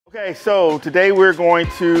Okay, so today we're going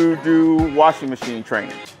to do washing machine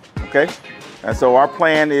training, okay? And so our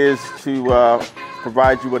plan is to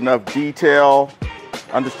provide you with enough detail,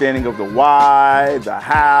 understanding of the why, the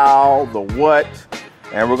how, the what,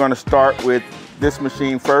 and we're gonna start with this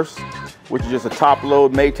machine first, which is just a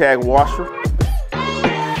top-load Maytag washer.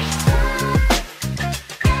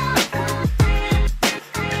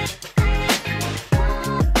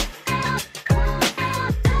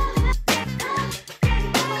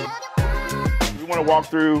 Walk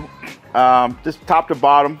through just top to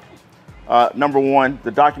bottom. Number one,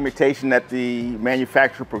 the documentation that the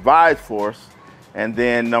manufacturer provides for us, and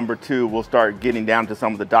then number two, we'll start getting down to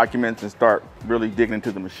some of the documents and start really digging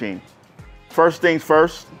into the machine. First things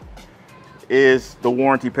first is the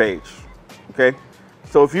warranty page, okay?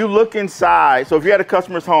 So if you look inside, so if you're at a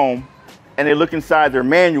customer's home and they look inside their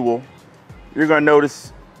manual, you're gonna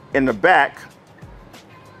notice in the back,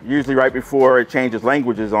 usually right before it changes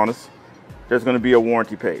languages on us, there's going to be a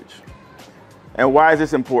warranty page. And why is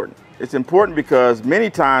this important? It's important because many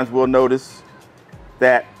times we'll notice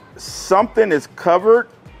that something is covered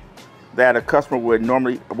that a customer would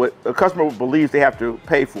believes they have to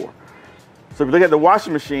pay for. So if you look at the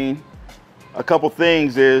washing machine, a couple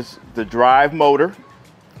things is the drive motor,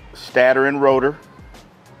 stator and rotor,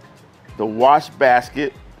 the wash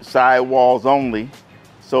basket, side walls only.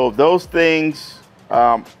 So if those things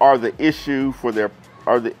are the issue for their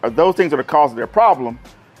are those things are the cause of their problem,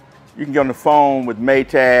 you can get on the phone with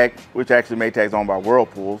Maytag, which actually Maytag's owned by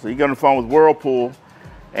Whirlpool. So you get on the phone with Whirlpool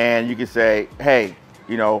and you can say, hey,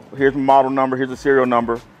 you know, here's my model number, here's the serial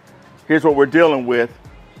number, here's what we're dealing with.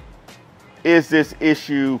 Is this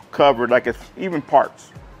issue covered, like it's even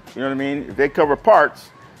parts? You know what I mean? If they cover parts,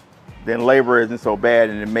 then labor isn't so bad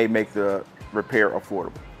and it may make the repair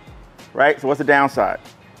affordable, right? So what's the downside?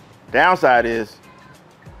 Downside is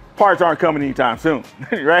parts aren't coming anytime soon,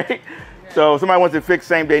 right? Yeah. So if somebody wants to fix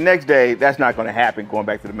same day, next day, that's not going to happen going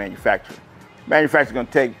back to the manufacturer. Manufacturer's going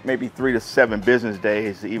to take maybe 3 to 7 business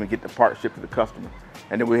days to even get the part shipped to the customer.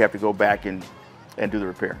 And then we have to go back and do the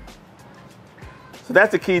repair. So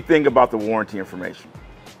that's the key thing about the warranty information.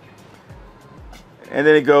 And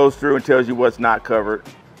then it goes through and tells you what's not covered.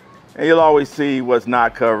 And you'll always see what's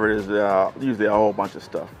not covered is usually a whole bunch of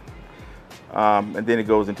stuff. And then it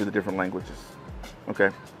goes into the different languages,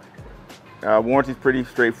 okay? Warranty is pretty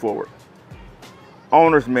straightforward.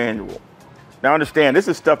 Owner's manual. Now understand, this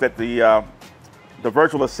is stuff that the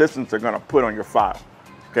virtual assistants are going to put on your file,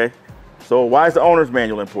 okay? So why is the owner's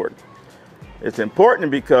manual important? It's important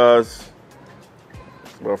because,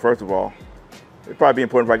 well, first of all, it'd probably be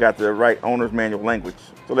important if I got the right owner's manual language.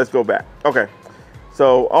 So let's go back. Okay,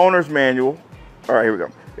 so owner's manual. All right, here we go.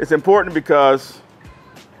 It's important because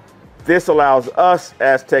this allows us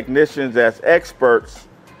as technicians, as experts,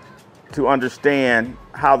 to understand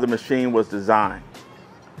how the machine was designed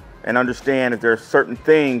and understand if there are certain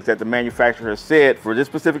things that the manufacturer has said for this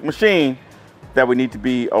specific machine that we need to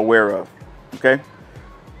be aware of, okay?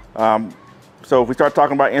 So if we start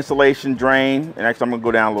talking about installation, drain, and actually I'm gonna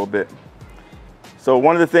go down a little bit. So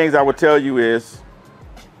one of the things I would tell you is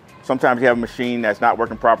sometimes you have a machine that's not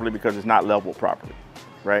working properly because it's not leveled properly,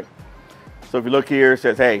 right? So if you look here, it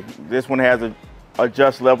says, hey, this one has a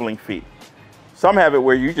adjust leveling feet. Some have it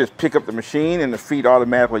where you just pick up the machine and the feet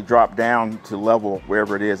automatically drop down to level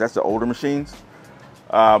wherever it is. That's the older machines.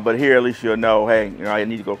 But here at least you'll know, hey, you know, I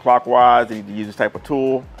need to go clockwise, I need to use this type of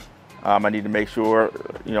tool. I need to make sure,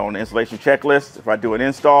 you know, on the installation checklist, if I do an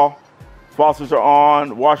install, faucets are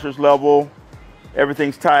on, washers level,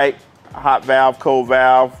 everything's tight, hot valve, cold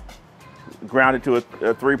valve, grounded to a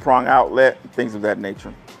 3-prong outlet, things of that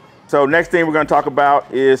nature. So next thing we're going to talk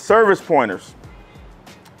about is service pointers.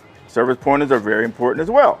 Service pointers are very important as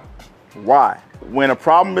well. Why? When a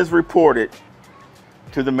problem is reported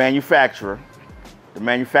to the manufacturer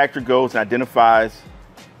goes and identifies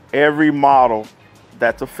every model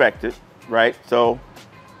that's affected, right? So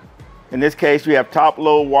in this case, you have top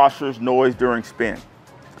load washers noise during spin.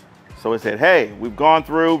 So it said, hey, we've gone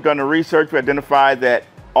through, done the research, we identified that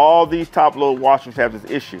all these top load washers have this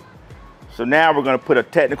issue. So now we're going to put a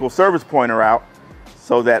technical service pointer out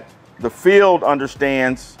so that the field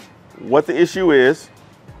understands what the issue is,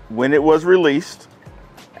 when it was released,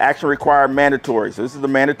 action required mandatory. So this is the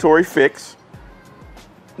mandatory fix.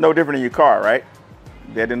 No different in your car, right?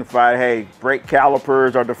 They identified, hey, brake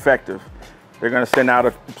calipers are defective. They're going to send out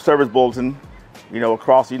a service bulletin, you know,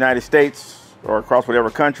 across the United States or across whatever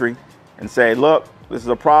country and say, look, this is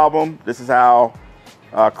a problem. This is how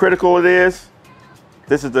critical it is.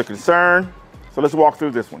 This is the concern. So let's walk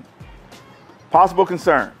through this one. Possible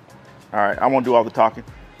concern. All right, I won't do all the talking.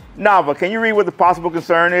 Nava, can you read what the possible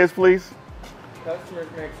concern is, please? Customers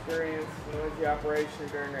may experience noisy operation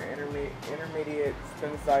during their intermediate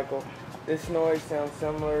spin cycle. This noise sounds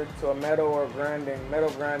similar to a metal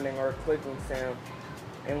grinding or clicking sound,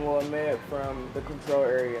 and will emit from the control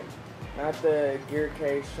area, not the gear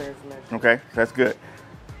case transmission. Okay, that's good.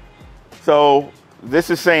 So this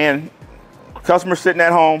is saying customers sitting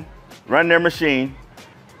at home, running their machine,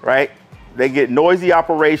 right? They get noisy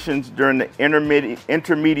operations during the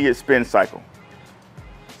intermediate spin cycle.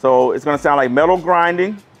 So it's going to sound like metal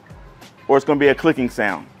grinding, or it's going to be a clicking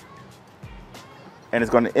sound. And it's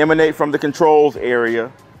going to emanate from the controls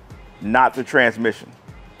area, not the transmission.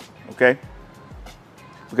 Okay?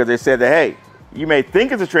 Because they said that, hey, you may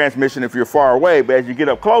think it's a transmission if you're far away, but as you get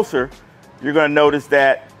up closer, you're going to notice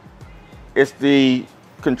that it's the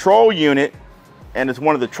control unit, and it's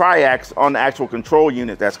one of the triacs on the actual control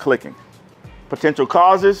unit that's clicking. Potential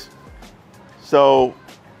causes, so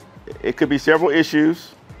it could be several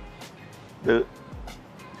issues. The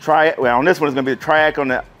triac, well, on this one, it's going to be the triac on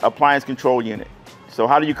the appliance control unit. So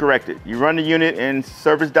how do you correct it? You run the unit in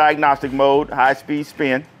service diagnostic mode, high-speed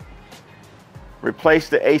spin. Replace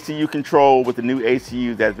the ACU control with the new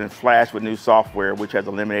ACU that's been flashed with new software, which has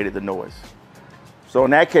eliminated the noise. So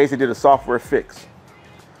in that case, they did a software fix.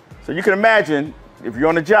 So you can imagine if you're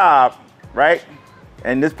on a job, right,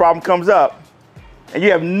 and this problem comes up, and you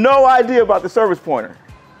have no idea about the service pointer.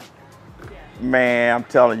 Man, I'm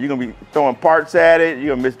telling you, you're gonna be throwing parts at it,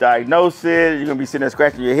 you're gonna misdiagnose it, you're gonna be sitting there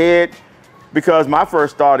scratching your head. Because my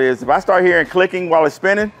first thought is, if I start hearing clicking while it's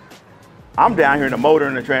spinning, I'm down here in the motor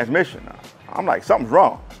and the transmission. I'm like, something's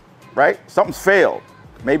wrong, right? Something's failed,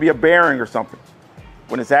 maybe a bearing or something,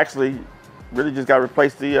 when it's actually really just got to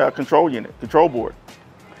replace the control unit, control board.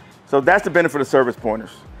 So that's the benefit of service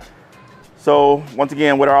pointers. So once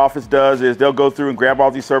again, what our office does is they'll go through and grab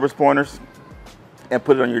all these service pointers and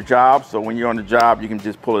put it on your job. So when you're on the job, you can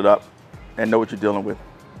just pull it up and know what you're dealing with.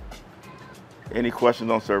 Any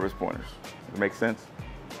questions on service pointers? Does it make sense?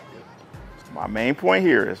 My main point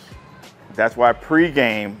here is that's why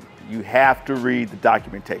pre-game you have to read the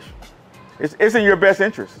documentation. It's in your best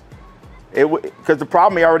interest. Because the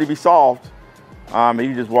problem may already be solved. And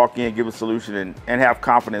you just walk in, give a solution, and have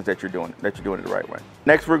confidence that you're doing it the right way.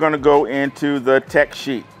 Next, we're going to go into the tech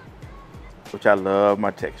sheet, which I love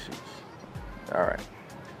my tech sheets. All right.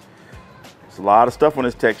 There's a lot of stuff on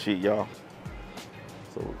this tech sheet, y'all.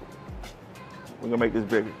 So we're going to make this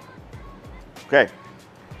bigger. Okay.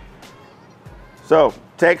 So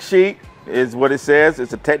tech sheet is what it says.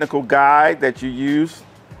 It's a technical guide that you use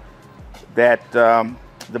that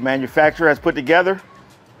the manufacturer has put together.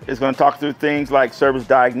 It's going to talk through things like service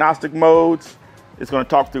diagnostic modes. It's going to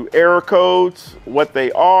talk through error codes, what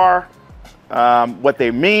they are, what they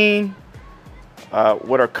mean,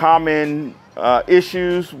 what are common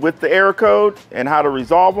issues with the error code and how to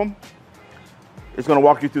resolve them. It's going to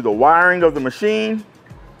walk you through the wiring of the machine.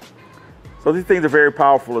 So these things are very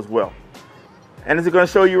powerful as well. And it's going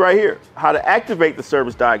to show you right here how to activate the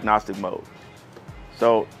service diagnostic mode.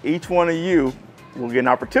 So each one of you will get an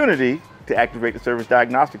opportunity to activate the service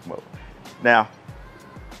diagnostic mode. Now,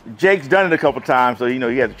 Jake's done it a couple times, so you know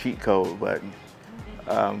he has a cheat code, but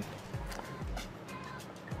all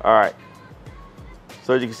right.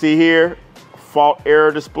 So as you can see here, fault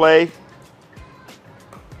error display.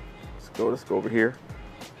 Let's go over here.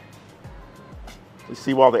 You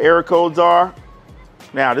see where all the error codes are.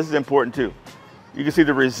 Now, this is important too. You can see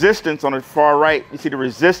the resistance on the far right. You see the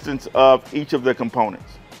resistance of each of the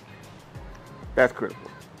components. That's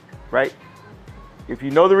critical, right? If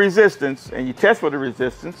you know the resistance and you test for the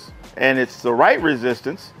resistance and it's the right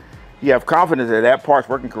resistance, you have confidence that that part's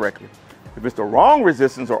working correctly. If it's the wrong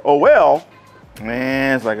resistance or OL,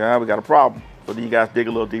 man, it's like, we got a problem. So then you guys dig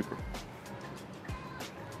a little deeper.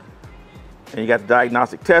 And you got the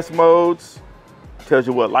diagnostic test modes. Tells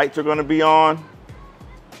you what lights are going to be on.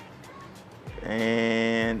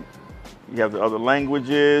 And you have the other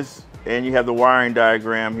languages, and you have the wiring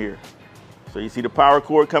diagram here. So you see the power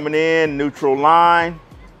cord coming in, neutral line,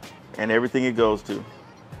 and everything it goes to.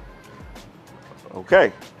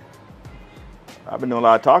 Okay. I've been doing a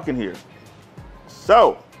lot of talking here.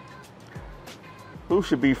 So, who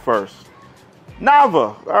should be first?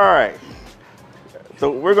 Nava. All right. So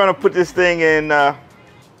we're going to put this thing in, we're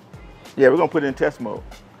going to put it in test mode,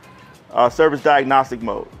 service diagnostic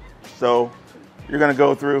mode. So you're going to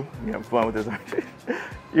go through, you have fun with this, aren't you?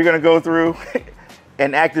 You're going to go through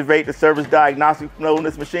and activate the service diagnostic mode in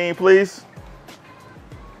this machine, please.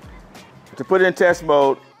 To put it in test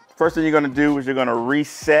mode, first thing you're going to do is you're going to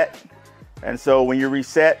reset. And so when you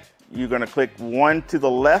reset, you're going to click 1 to the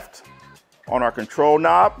left on our control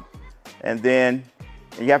knob. And then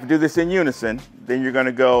you have to do this in unison. Then you're going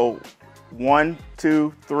to go 1,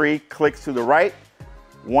 2, 3 clicks to the right,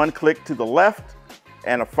 1 click to the left,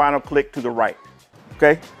 and a final click to the right.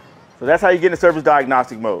 Okay, so that's how you get into service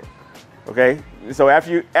diagnostic mode. Okay, so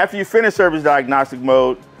after you finish service diagnostic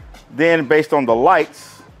mode, then based on the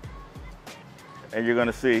lights, and you're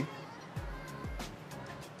gonna see,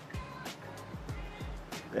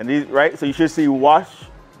 and these, right? So you should see wash,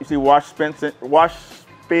 wash, rinse,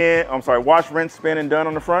 spin, and done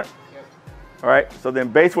on the front. Yep. All right, so then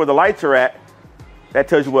based where the lights are at, that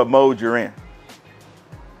tells you what mode you're in.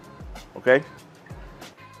 Okay,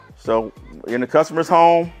 so in the customer's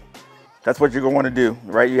home, that's what you're going to want to do,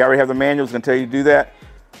 right? You already have the manual, it's going to tell you to do that.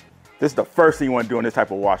 This is the first thing you want to do in this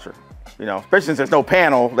type of washer, you know, especially since there's no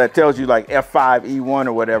panel that tells you like F5, E1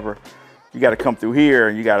 or whatever. You got to come through here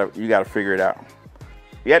and you got to figure it out.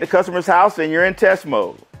 You're at the customer's house and you're in test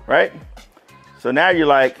mode, right? So now you're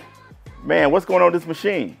like, man, what's going on with this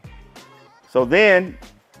machine? So then,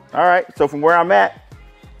 all right, so from where I'm at,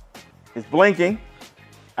 it's blinking.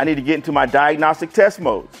 I need to get into my diagnostic test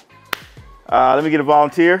modes. Let me get a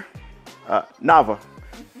volunteer. Nava.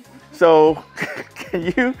 So can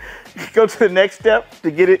you go to the next step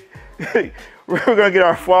to get it? We're gonna get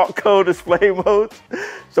our fault code display modes.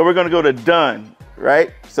 So we're gonna go to done,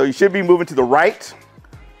 right? So you should be moving to the right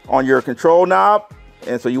on your control knob.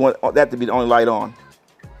 And so you want that to be the only light on.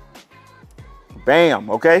 Bam,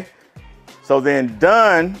 okay? So then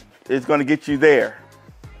done is gonna get you there.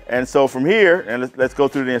 And so from here, and let's go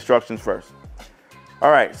through the instructions first.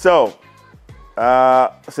 All right, so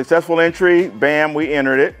successful entry, bam, we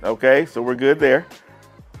entered it, okay, so we're good there.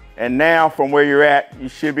 And now from where you're at, you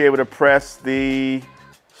should be able to press the,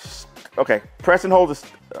 okay, press and hold this,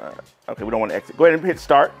 okay, we don't want to exit. Go ahead and hit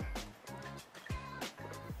start.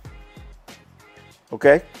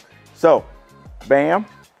 Okay, so bam,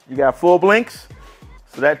 you got full blinks.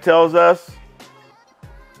 So that tells us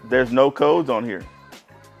there's no codes on here,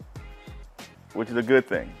 which is a good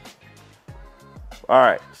thing. All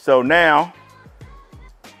right, so now,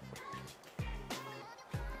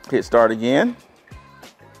 hit start again.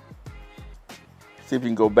 See if you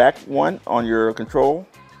can go back one on your control.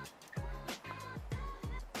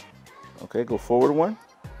 Okay, go forward one,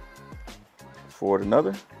 forward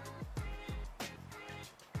another.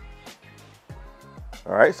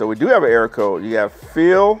 All right, so we do have an error code. You have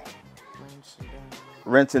fill,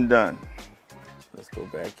 rinse and done. Let's go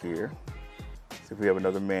back here. See if we have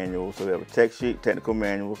another manual. So we have a tech sheet, technical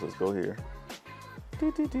manuals. Let's go here.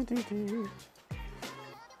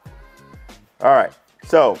 All right,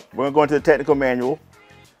 so we're gonna go into the technical manual.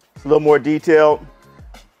 It's a little more detailed.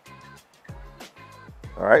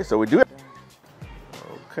 All right, so we do it.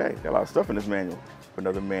 Okay, got a lot of stuff in this manual.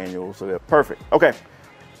 Another manual, so that's perfect. Okay,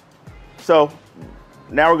 so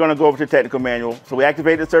now we're gonna go over to the technical manual. So we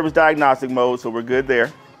activated the service diagnostic mode, so we're good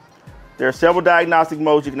there. There are several diagnostic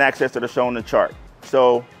modes you can access that are shown in the chart.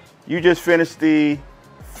 So you just finished the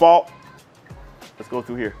fault. Let's go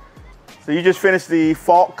through here. So you just finished the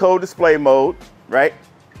fault code display mode, right?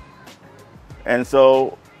 And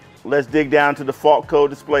so let's dig down to the fault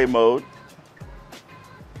code display mode.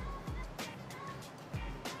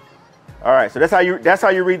 All right, so that's how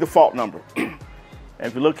you read the fault number. And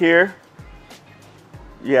if you look here,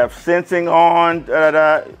 you have sensing on,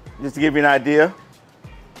 just to give you an idea.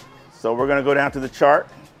 So we're gonna go down to the chart.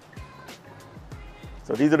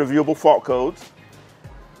 So these are the viewable fault codes.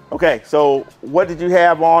 Okay, so what did you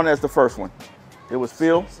have on as the first one? It was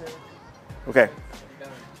fill? Okay.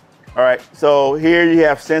 All right, so here you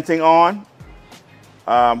have sensing on.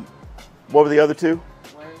 What were the other two?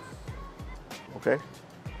 Okay.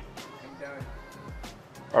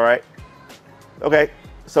 All right. Okay,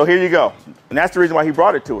 so here you go. And that's the reason why he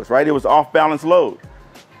brought it to us, right? It was off balance load.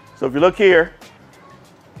 So if you look here,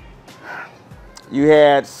 you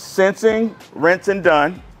had sensing, rinse, and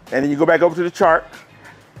done. And then you go back over to the chart.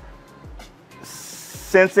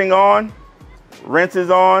 Sensing on, rinse is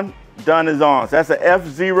on, done is on. So that's a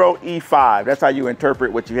F0E5. That's how you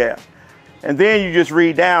interpret what you have. And then you just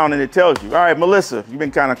read down and it tells you, all right, Melissa, you've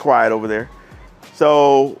been kind of quiet over there.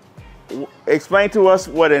 So explain to us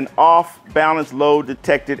what an off balance load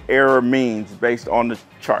detected error means based on the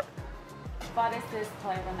chart. Spot is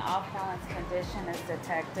displayed when the off balance condition is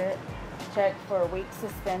detected. Check for weak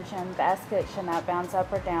suspension. Basket should not bounce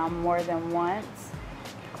up or down more than once.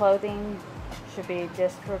 Clothing should be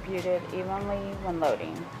distributed evenly when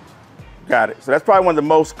loading. Got it. So that's probably one of the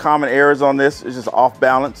most common errors on this is just off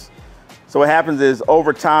balance. So what happens is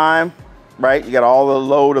over time, right, you got all the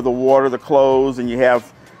load of the water, the clothes, and you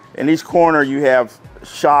have, in each corner, you have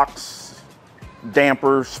shocks,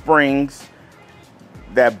 dampers, springs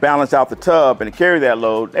that balance out the tub and to carry that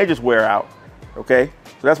load. They just wear out, okay?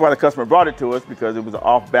 So that's why the customer brought it to us, because it was an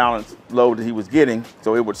off balance load that he was getting.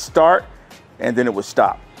 So it would start and then it would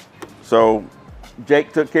stop. So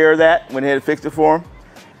Jake took care of that, went ahead and fixed it for him.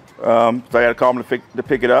 So I got to call him to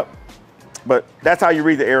pick it up. But that's how you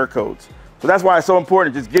read the error codes. So that's why it's so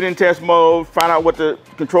important. Just get in test mode, find out what the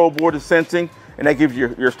control board is sensing, and that gives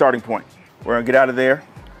you your starting point. We're gonna get out of there.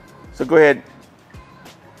 So go ahead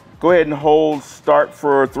and hold start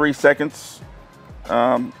for 3 seconds,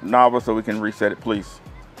 Nava, so we can reset it, please.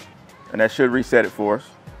 And that should reset it for us.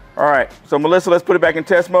 All right, so Melissa, let's put it back in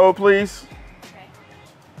test mode, please.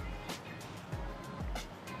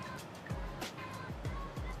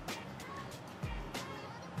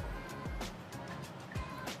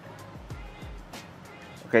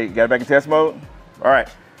 Okay, you got it back in test mode? All right,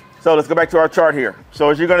 so let's go back to our chart here. So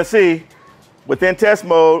as you're gonna see, within test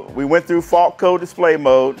mode, we went through fault code display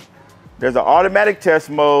mode. There's an automatic test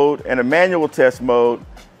mode and a manual test mode.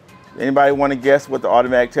 Anybody wanna guess what the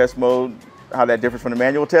automatic test mode, how that differs from the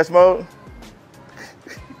manual test mode?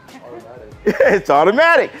 Automatic. It's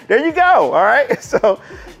automatic, there you go, all right? So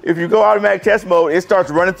if you go automatic test mode, it starts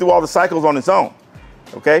running through all the cycles on its own,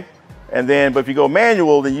 okay? And then, but if you go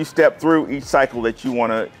manual, then you step through each cycle that you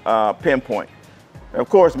want to pinpoint. And of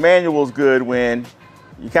course, manual is good when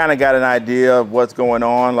you kind of got an idea of what's going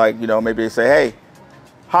on. Like, you know, maybe they say, hey,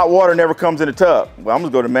 hot water never comes in the tub. Well, I'm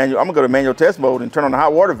gonna go to manual test mode and turn on the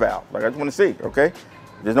hot water valve. Like, I just want to see, okay?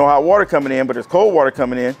 There's no hot water coming in, but there's cold water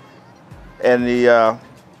coming in. And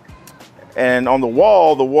and on the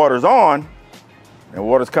wall, the water's on, and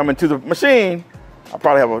water's coming to the machine. I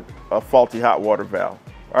probably have a faulty hot water valve.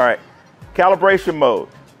 All right. Calibration mode.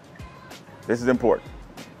 This is important,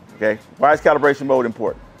 okay? Why is calibration mode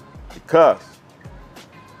important? Because,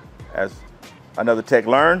 as another tech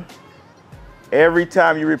learned, every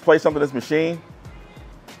time you replace something in this machine,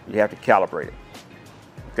 you have to calibrate it,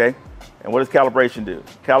 okay? And what does calibration do?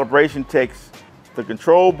 Calibration takes the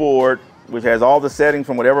control board, which has all the settings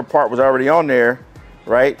from whatever part was already on there,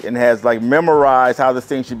 right? And has like memorized how this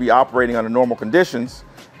thing should be operating under normal conditions.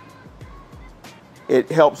 It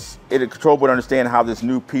helps the control board understand how this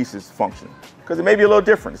new piece is functioning. Because it may be a little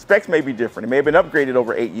different. The specs may be different. It may have been upgraded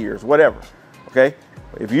over 8 years, whatever, okay?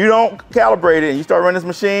 If you don't calibrate it and you start running this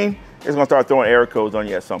machine, it's gonna start throwing error codes on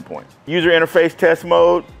you at some point. User interface test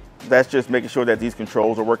mode, that's just making sure that these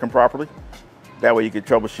controls are working properly. That way you can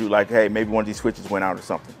troubleshoot like, hey, maybe one of these switches went out or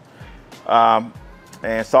something.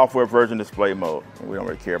 And software version display mode. We don't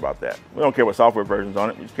really care about that. We don't care what software version's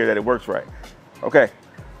on it. We just care that it works right. Okay.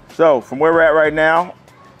 So from where we're at right now,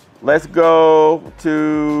 let's go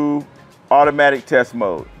to automatic test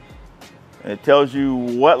mode. And it tells you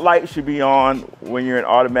what light should be on when you're in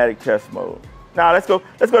automatic test mode. Now let's go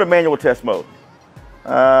to manual test mode.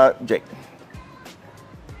 Jake.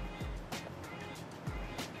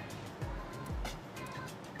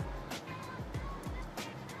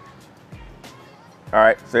 All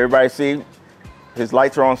right, so everybody see his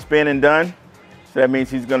lights are on spin and done. So that means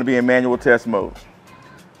he's gonna be in manual test mode.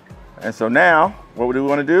 And so now, what do we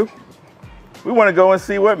want to do? We want to go and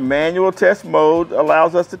see what manual test mode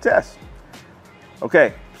allows us to test.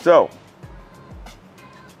 Okay, so,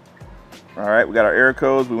 all right, we got our error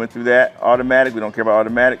codes. We went through that. Automatic, we don't care about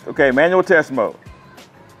automatic. Okay, manual test mode.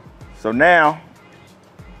 So now,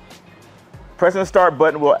 pressing the start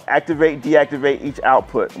button will activate, deactivate each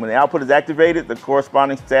output. When the output is activated, the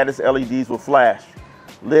corresponding status LEDs will flash.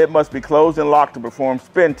 Lid must be closed and locked to perform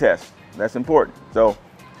spin tests. That's important. So,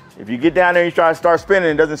 if you get down there and you try to start spinning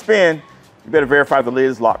and it doesn't spin, you better verify the lid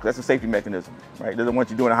is locked. That's a safety mechanism, right? It doesn't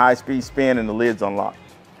want you doing a high-speed spin and the lid's unlocked.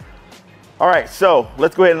 All right, so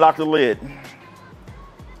let's go ahead and lock the lid.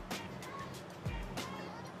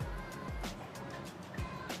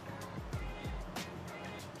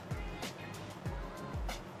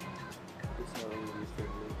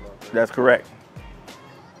 That's correct.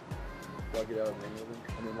 Lock it out manually.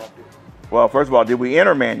 I mean, lock it. Well, first of all, did we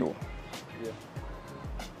enter manual? Yeah.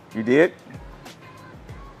 You did?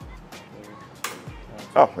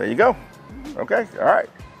 Oh, there you go. Okay, all right.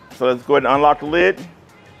 So let's go ahead and unlock the lid.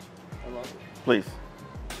 Unlock it. Please.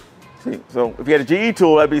 See, so if you had a GE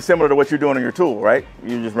tool, that'd be similar to what you're doing on your tool, right?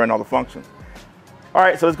 You just run all the functions. All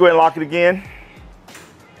right, so let's go ahead and lock it again.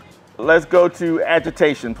 Let's go to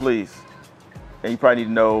agitation, please. And you probably need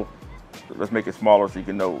to know, let's make it smaller so you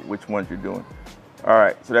can know which ones you're doing. All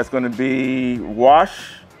right, so that's gonna be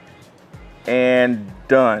wash and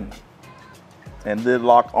done. And lid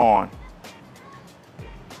lock on.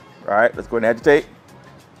 All right, let's go ahead and agitate.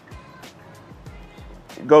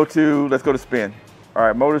 Let's go to spin. All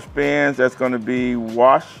right, motor spins, that's gonna be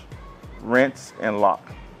wash, rinse, and lock.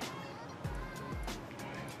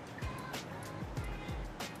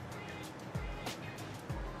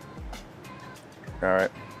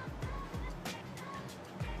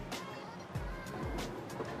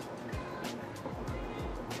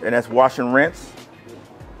 and that's wash and rinse.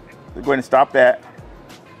 So go ahead and stop that.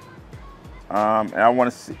 And I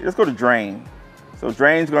want to see, let's go to drain. So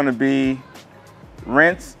drain's going to be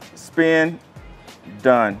rinse, spin,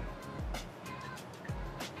 done.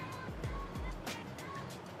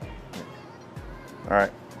 All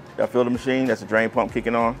right, y'all feel the machine? That's the drain pump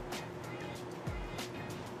kicking on.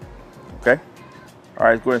 Okay. All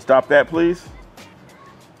right, let's go ahead and stop that, please.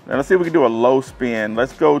 Now let's see if we can do a low spin.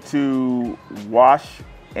 Let's go to wash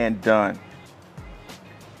and done.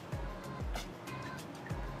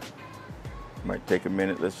 Might take a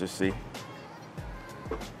minute, let's just see.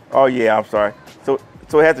 Oh yeah, I'm sorry. So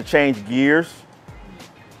it has to change gears.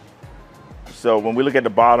 So when we look at the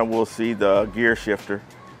bottom, we'll see the gear shifter.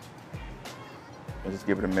 Let's just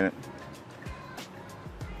give it a minute.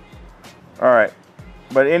 All right,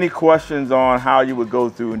 but any questions on how you would go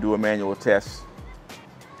through and do a manual test?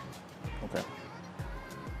 Okay.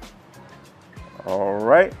 All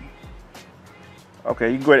right.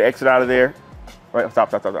 Okay, you can go ahead and exit out of there. All right,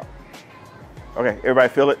 stop. Okay, everybody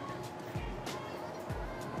feel it?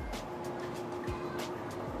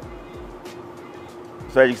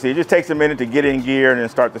 So as you can see, it just takes a minute to get in gear and then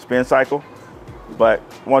start the spin cycle. But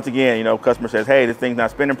once again, you know, customer says, hey, this thing's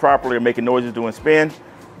not spinning properly or making noises doing spin.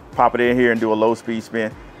 Pop it in here and do a low speed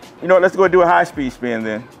spin. You know what, let's go and do a high speed spin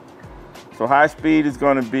then. So high speed is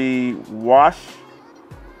gonna be wash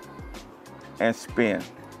and spin.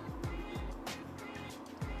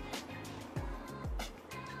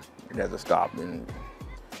 It has a stop.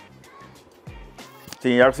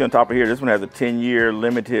 See, y'all see on top of here, this one has a 10-year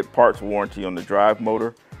limited parts warranty on the drive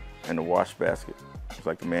motor and the wash basket, just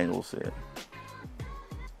like the manual said.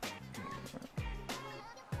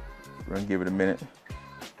 We're gonna give it a minute.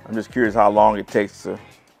 I'm just curious how long it takes to,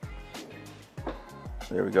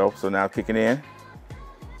 there we go. So now kicking in.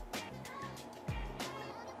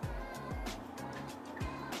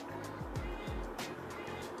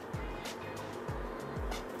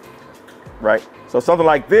 Right, so something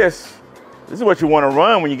like this is what you want to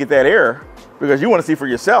run when you get that error, because you want to see for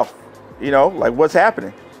yourself, you know, like what's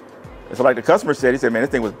happening. And so like the customer said, he said, man, this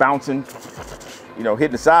thing was bouncing, you know,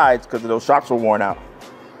 hitting the sides because those shocks were worn out.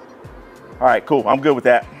 All right, cool, I'm good with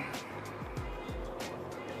that.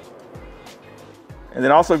 And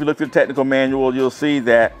then also if you look through the technical manual, you'll see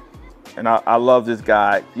that, and I love this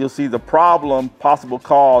guide, you'll see the problem, possible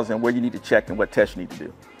cause, and where you need to check and what tests you need to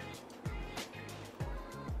do.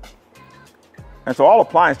 And so all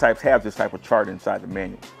appliance types have this type of chart inside the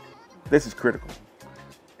manual. This is critical.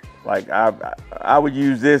 Like I would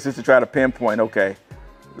use this just to try to pinpoint, okay,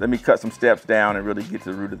 let me cut some steps down and really get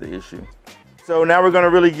to the root of the issue. So now we're gonna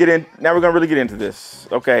really get into this.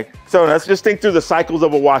 Okay, so let's just think through the cycles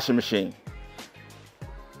of a washing machine.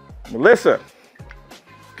 Melissa,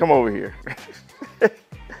 come over here.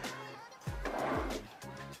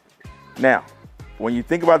 Now, when you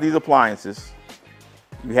think about these appliances,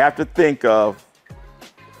 you have to think of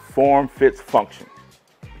form fits function.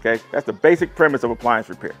 Okay, that's the basic premise of appliance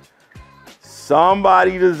repair.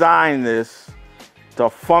 Somebody designed this to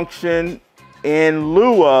function in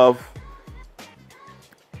lieu of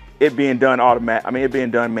it being done it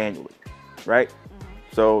being done manually, right?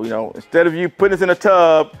 Mm-hmm. So, you know, instead of you putting this in a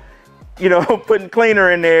tub, you know, putting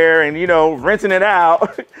cleaner in there and, you know, rinsing it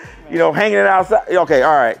out, you know, hanging it outside. Okay,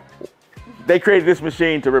 all right. They created this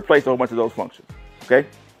machine to replace a whole bunch of those functions, okay?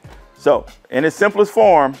 So, in its simplest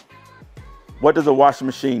form, what does a washing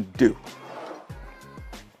machine do?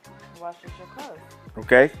 Washes your clothes.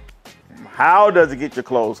 Okay. How does it get your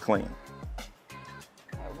clothes clean?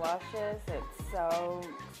 It washes, it soaks,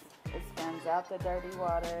 it spins out the dirty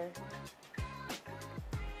water.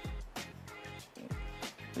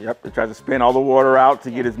 Yep, it tries to spin all the water out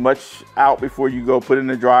to get as much out before you go put it in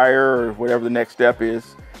the dryer or whatever the next step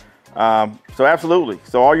is. So absolutely.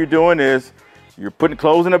 So all you're doing is you're putting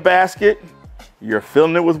clothes in a basket, you're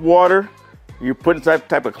filling it with water, you're putting some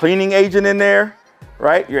type of cleaning agent in there,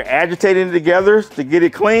 right? You're agitating it together to get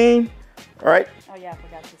it clean, all right? Oh yeah, I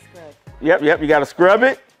forgot to scrub. Yep, you gotta scrub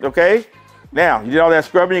it, okay? Now, you did all that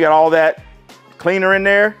scrubbing, you got all that cleaner in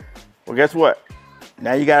there. Well, guess what?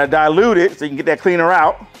 Now you gotta dilute it so you can get that cleaner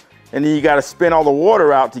out, and then you gotta spin all the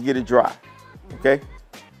water out to get it dry, okay?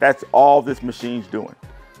 That's all this machine's doing.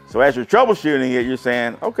 So as you're troubleshooting it, you're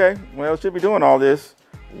saying, okay, well, it should be doing all this.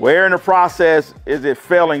 Where in the process is it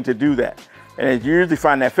failing to do that? And you usually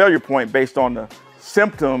find that failure point based on the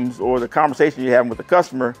symptoms or the conversation you're having with the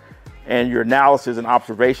customer and your analysis and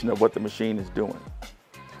observation of what the machine is doing,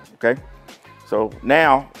 okay? So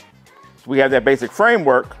now we have that basic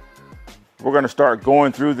framework. We're gonna start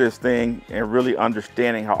going through this thing and really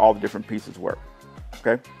understanding how all the different pieces work,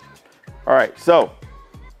 okay? All right, so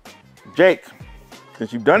Jake,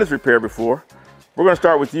 since you've done this repair before, we're going to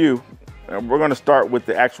start with you. And we're going to start with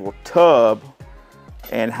the actual tub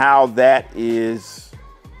and how that is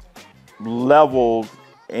leveled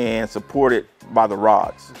and supported by the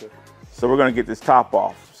rods. Okay. So we're going to get this top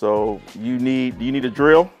off. So do you need a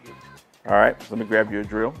drill? Yep. All right, so let me grab you a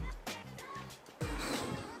drill.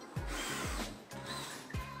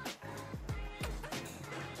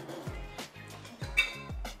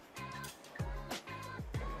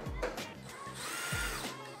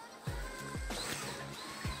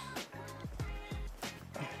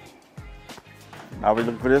 Now we're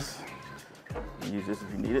looking for this. Use this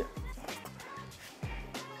if you need it.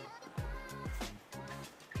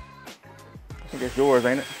 I think that's yours,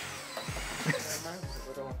 ain't it?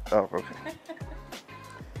 Oh, okay.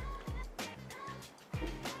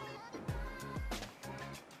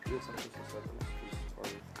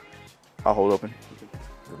 I'll hold open.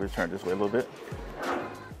 Let's turn it this way a little bit.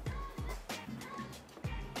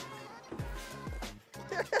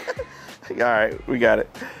 All right, we got it.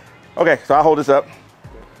 Okay, so I'll hold this up.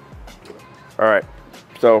 All right,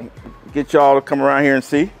 so get y'all to come around here and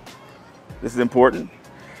see. This is important.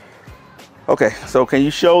 Okay, so can you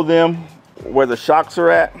show them where the shocks are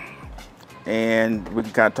at? And we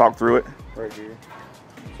can kind of talk through it. Right here.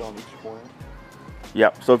 It's on each corner.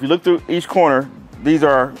 Yep, so if you look through each corner, these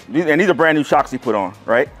are brand new shocks he put on,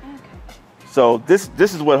 right? Okay. So this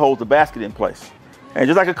is what holds the basket in place. And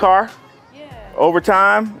just like a car, over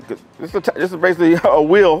time, this is basically a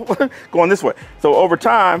wheel going this way. So over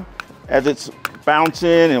time, as it's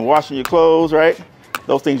bouncing and washing your clothes, right,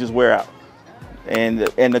 those things just wear out. And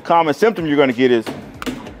the common symptom you're going to get is,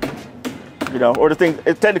 you know, or the thing,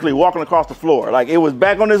 it's technically walking across the floor. Like it was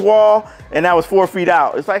back on this wall and now it's 4 feet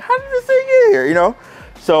out. It's like, how did this thing get here, you know?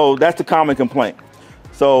 So that's the common complaint.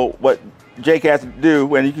 So what Jake has to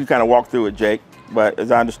do, and you can kind of walk through it, Jake, but as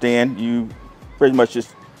I understand, you pretty much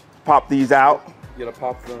just pop these out. You gotta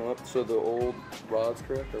pop them up so the old rod's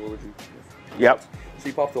correct, or what would you? Yep. So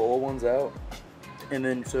you pop the old ones out, and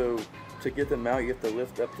then so to get them out, you have to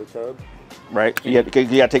lift up the tub. Right. So you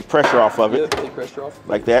gotta take pressure off of it. Yep, take pressure off.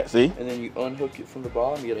 Like that. See. And then you unhook it from the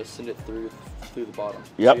bottom. You gotta send it through the bottom.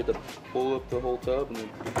 Yep. So you have to pull up the whole tub and then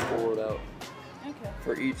pull it out. Okay.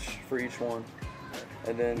 For each one,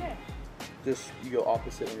 and then just you go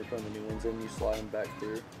opposite when you're putting the new ones in. You slide them back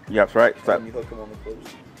through. Yep. Right. And then you hook them on the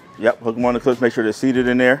clips. Yep, hook them on the clips, make sure they're seated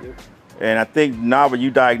in there. Yep. And I think, Nava,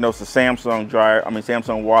 you diagnosed a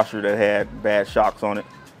Samsung washer that had bad shocks on it.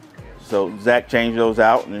 So Zach changed those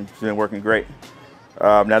out and it's been working great.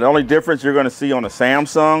 Now the only difference you're gonna see on the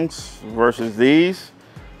Samsungs versus these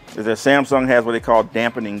is that Samsung has what they call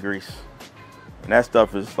dampening grease. And that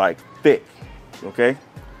stuff is like thick, okay?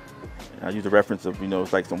 And I use the reference of, you know,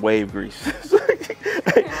 it's like some wave grease.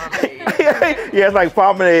 Yeah, it's like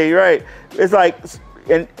pomade, right? It's like,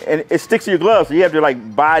 and it sticks to your gloves, so you have to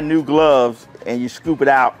like buy new gloves and you scoop it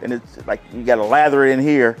out, and it's like you got to lather it in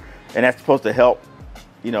here, and that's supposed to help,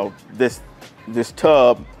 you know, this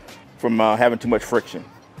tub from having too much friction.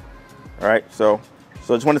 All right, so I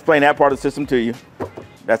just want to explain that part of the system to you.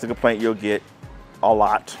 That's a complaint you'll get a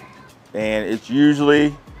lot, and it's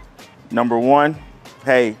usually number one,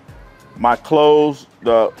 hey, my clothes,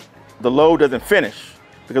 the load doesn't finish,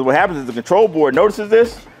 because what happens is the control board notices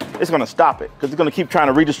this. It's going to stop it because it's going to keep trying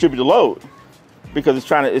to redistribute the load because it's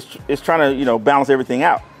trying to you know, balance everything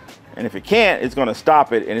out. And if it can't, it's going to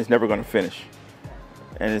stop it and it's never going to finish.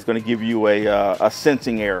 And it's going to give you a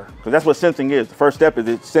sensing error, because that's what sensing is. The first step is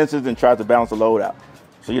it senses and tries to balance the load out.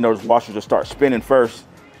 So you notice washers will start spinning first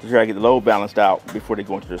to try to get the load balanced out before they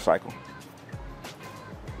go into their cycle.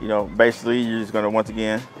 You know, basically you're just going to once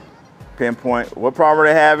again pinpoint what problem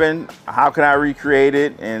they're having, how can I recreate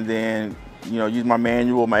it, and then, you know, use my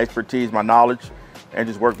manual, my expertise, my knowledge, and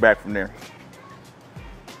just work back from there.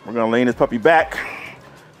 We're gonna lean this puppy back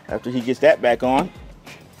after he gets that back on.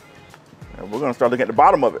 And we're gonna start looking at the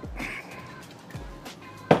bottom of it.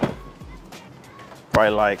 Probably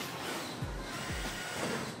like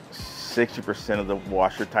 60% of the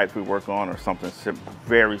washer types we work on are something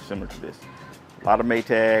very similar to this. A lot of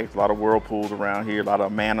Maytags, a lot of Whirlpools around here, a lot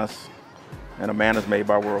of Manas, and a Mana's made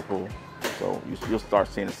by Whirlpool. So you'll start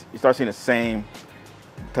seeing the same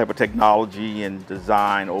type of technology and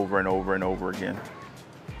design over and over and over again.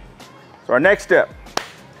 So our next step,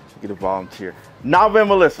 get a volunteer. Nava and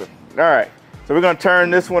Melissa. All right, so we're gonna turn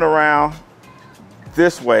this one around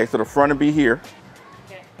this way, so the front will be here.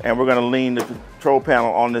 Okay. And we're gonna lean the control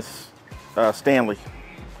panel on this Stanley.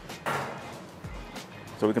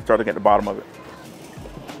 So we can start looking at the bottom of it.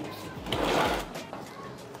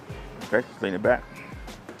 Okay, just lean it back.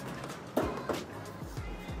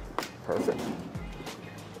 Perfect.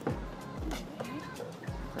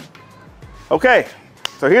 Okay,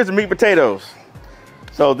 so here's the meat and potatoes.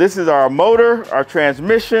 So this is our motor, our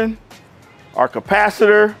transmission, our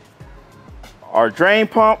capacitor, our drain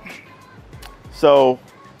pump. So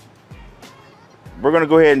we're gonna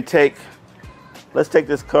go ahead and let's take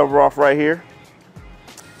this cover off right here.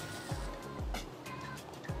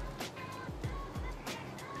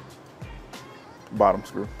 Bottom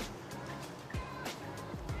screw.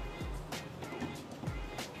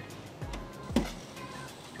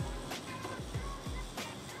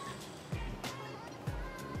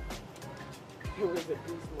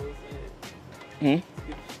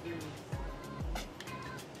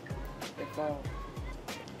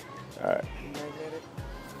 All right.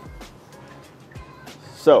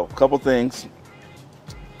 So, a couple things.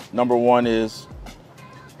 Number one is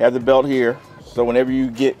have the belt here. So whenever you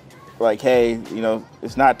get like, hey, you know,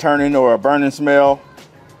 it's not turning or a burning smell,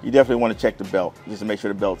 you definitely want to check the belt just to make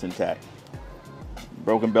sure the belt's intact.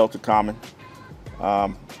 Broken belts are common.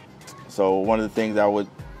 So one of the things I would,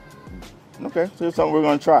 okay, so here's something we're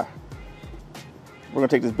going to try. We're going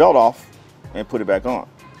to take this belt off and put it back on.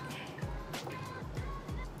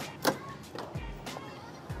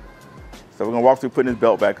 So we're going to walk through putting this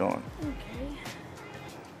belt back on. Okay.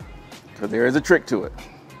 Because there is a trick to it.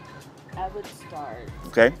 I would start.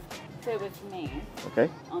 Okay. Fit with me. Okay.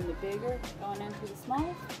 On the bigger, going into the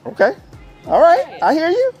smaller. Okay. All right. I hear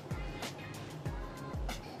you.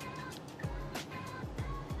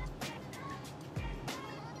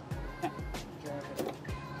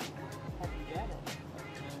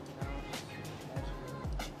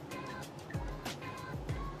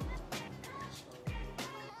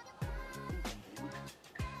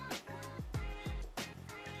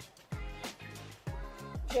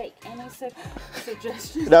 Jake, any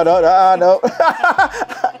suggestions? No.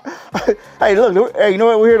 Hey, look, hey, you know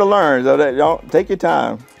what? We're here to learn, so don't take your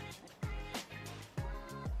time. Make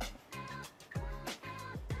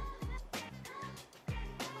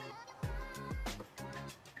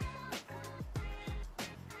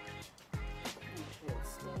sure it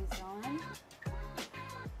stays on.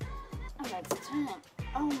 Oh, that's tight.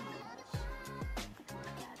 Oh my gosh.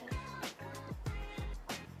 Got it.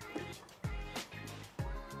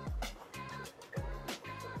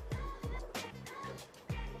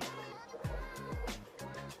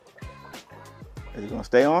 Is it gonna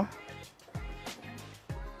stay on?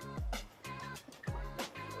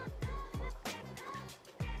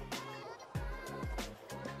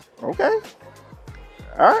 Okay.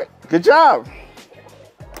 All right. Good job.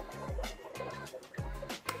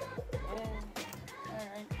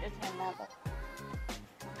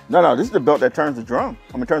 No, this is the belt that turns the drum.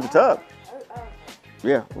 I mean, turns the tub.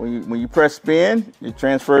 Yeah. When you press spin, it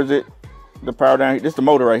transfers the power down here. This is the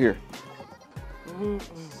motor right here.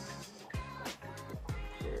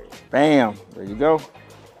 Bam, there you go.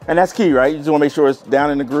 And that's key, right? You just want to make sure it's down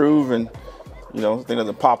in the groove and, you know, the thing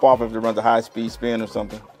doesn't pop off if it runs a high speed spin or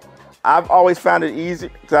something. I've always found it easy,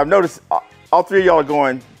 because I've noticed all three of y'all are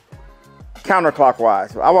going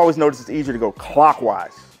counterclockwise. I've always noticed it's easier to go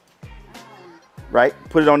clockwise, right?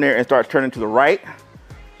 Put it on there and start turning to the right,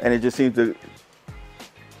 and it just seems to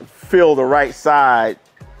fill the right side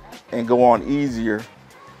and go on easier,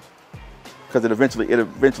 because it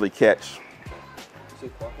eventually catch.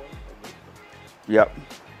 Yep,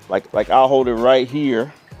 like I'll hold it right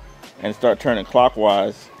here and start turning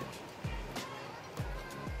clockwise.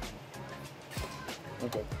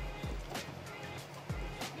 Okay.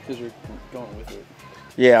 Because you're going with it.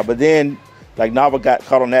 Yeah, but then like Nava got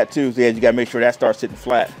caught on that too. So yeah, you gotta make sure that starts sitting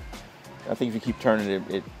flat. I think if you keep turning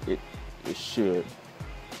it, it should.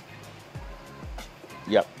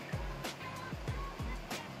 Yep.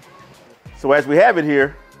 So as we have it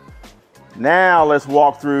here, now let's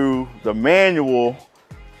walk through the manual,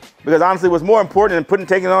 because honestly what's more important than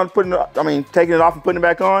taking it off and putting it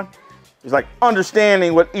back on is like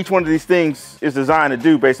understanding what each one of these things is designed to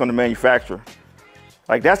do based on the manufacturer.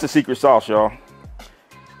 Like that's the secret sauce, y'all.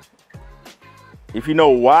 If you know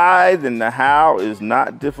why, then the how is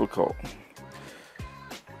not difficult.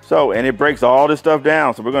 So, and it breaks all this stuff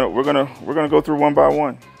down. So we're gonna go through one by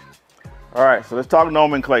one. All right, so let's talk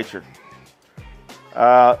nomenclature.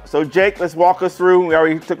 So Jake, let's walk us through. We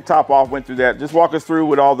already took the top off, went through that. Just walk us through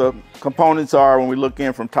what all the components are when we look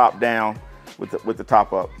in from top down with the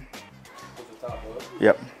top up. With the top up?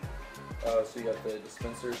 Yep. So you got the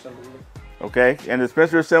dispenser assembly. Okay, and the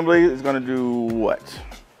dispenser assembly is going to do what?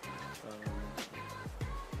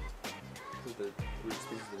 The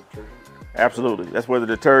detergent. Absolutely. That's where the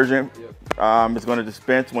detergent is going to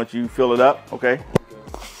dispense once you fill it up. Okay.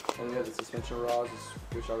 And we have the suspension rods,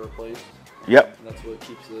 which I replaced. Yep. And that's what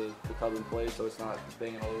keeps the tub in place, so it's not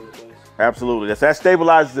banging all over the place. Absolutely. That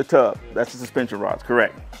stabilizes the tub. Yeah. That's the suspension rods,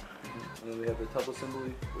 correct. And then we have the tub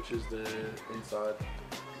assembly, which is the inside.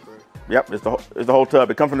 Yep, it's the whole tub.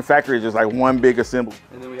 It comes from the factory, it's just like one big assembly.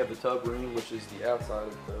 And then we have the tub ring, which is the outside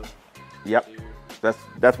of the tub. Yep.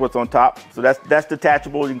 That's what's on top. So that's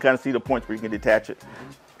detachable. You can kind of see the points where you can detach it.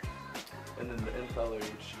 And then the impeller,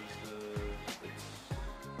 which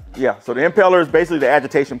is yeah. So the impeller is basically the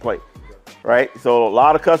agitation plate, right? So a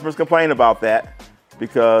lot of customers complain about that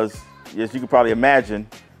because, as you can probably imagine,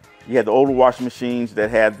 you had the older washing machines that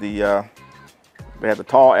had the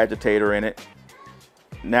tall agitator in it.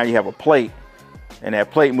 Now you have a plate, and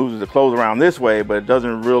that plate moves the clothes around this way, but it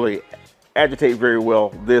doesn't really agitate very well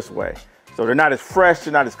this way. So they're not as fresh,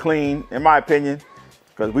 they're not as clean, in my opinion,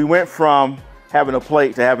 because we went from having a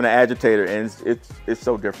plate to having an agitator, and it's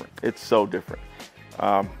so different. It's so different.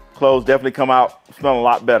 Clothes definitely come out smelling a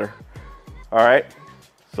lot better. All right,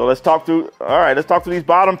 so let's talk through these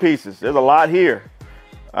bottom pieces. There's a lot here.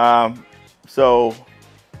 So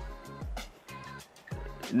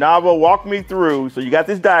Nava, walk me through. So you got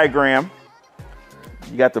this diagram.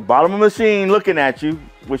 You got the bottom of the machine looking at you,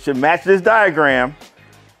 which should match this diagram.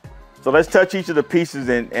 So let's touch each of the pieces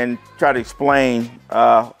and try to explain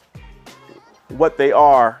what they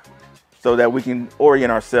are so that we can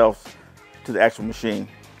orient ourselves to the actual machine.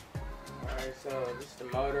 All right, so this is the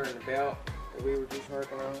motor and the belt that we were just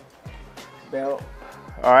working on. Belt.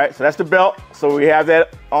 All right, so that's the belt. So we have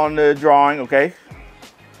that on the drawing, okay?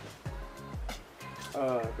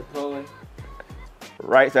 The pulley.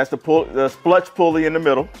 Right, so that's the splutch pulley in the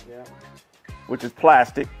middle. Yeah. Which is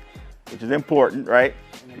plastic, which is important, right?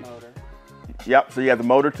 And the motor. Yep, so you have the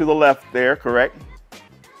motor to the left there, correct?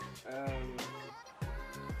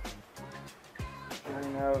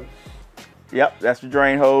 Drain hose. Yep, that's the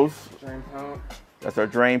drain hose. Drain pump. That's our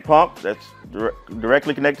drain pump. That's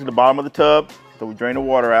directly connected to the bottom of the tub, so we drain the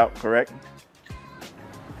water out, correct?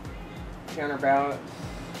 Counterbalance.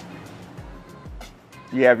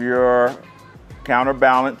 You have your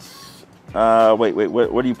counterbalance. Wait,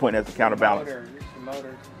 what are you pointing at the counterbalance? Motor. This is the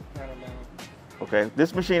motor counterbalance. Okay,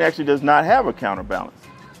 this machine actually does not have a counterbalance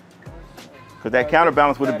because that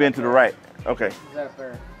counterbalance would have been to the right. Okay. Is that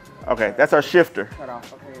fair? Okay, that's our shifter. Cut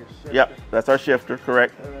off. Okay, shifter. Yep, that's our shifter,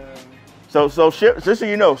 correct. Just so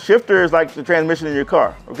you know, shifter is like the transmission in your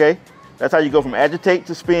car, okay? That's how you go from agitate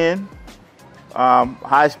to spin,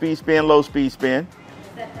 high speed spin, low speed spin.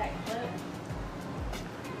 Is that clip?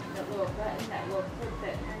 That little button, that little clip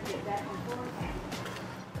that turns it back and forth?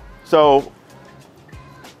 So,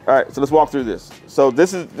 all right, so let's walk through this. So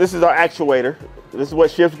this is our actuator. This is what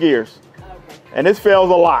shifts gears. Okay. And this fails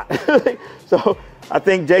a lot. So I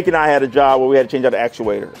think Jake and I had a job where we had to change out the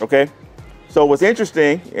actuator, okay? So what's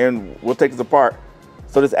interesting, and we'll take this apart.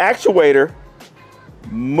 So this actuator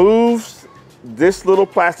moves this little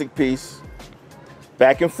plastic piece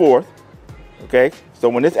back and forth, okay? So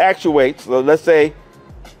when this actuates, so let's say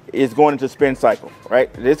it's going into spin cycle, right?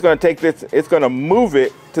 It's gonna take this, it's gonna move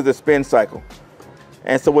it to the spin cycle.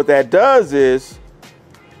 And so what that does is,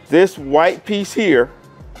 this white piece here,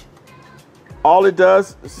 all it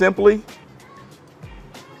does simply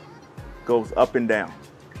goes up and down.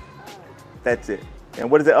 That's it. And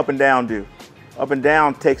what does the up and down do? Up and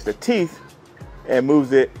down takes the teeth and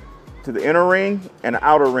moves it to the inner ring and the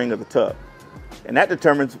outer ring of the tub. And that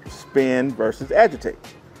determines spin versus agitate.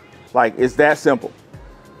 Like, it's that simple.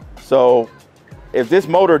 So if this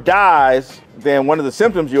motor dies, then one of the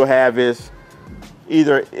symptoms you'll have is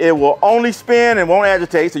either it will only spin and won't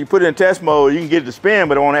agitate, so you put it in test mode, you can get it to spin,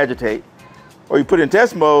 but it won't agitate. Or you put it in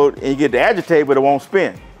test mode and you get it to agitate, but it won't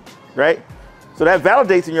spin, right? So that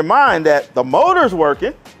validates in your mind that the motor's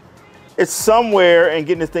working, it's somewhere and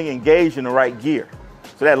getting this thing engaged in the right gear.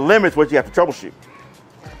 So that limits what you have to troubleshoot.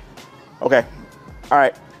 Okay, all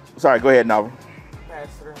right, sorry, go ahead, Nava.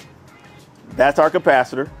 Capacitor. That's our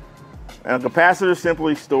capacitor. And a capacitor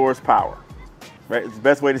simply stores power, right? It's the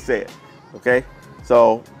best way to say it, okay?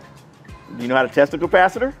 So, do you know how to test a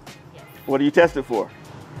capacitor? Yes. What do you test it for?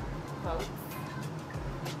 Close.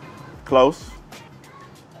 Close.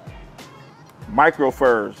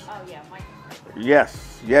 Microfurs. Oh yeah, microfurs. Yes.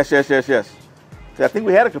 So I think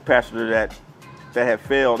we had a capacitor that had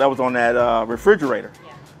failed. That was on that refrigerator.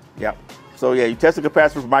 Yeah. Yep. So yeah, you test the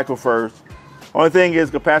capacitor for microfurs. Only thing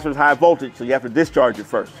is capacitor is high voltage, so you have to discharge it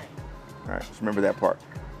first. Right. All right, just remember that part.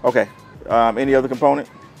 Okay, any other component?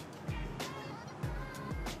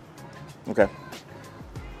 Okay.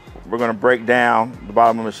 We're gonna break down the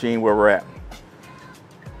bottom of the machine where we're at.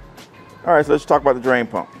 All right, so let's talk about the drain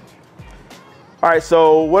pump. All right,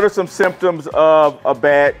 so what are some symptoms of a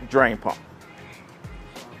bad drain pump?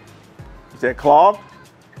 said clogged?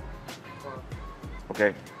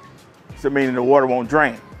 Okay. So meaning the water won't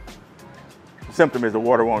drain. The symptom is the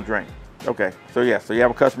water won't drain. Okay. So yeah, so you have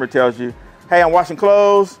a customer tells you, hey, I'm washing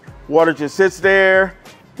clothes, water just sits there,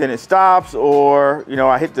 then it stops, or you know,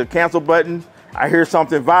 I hit the cancel button, I hear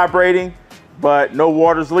something vibrating, but no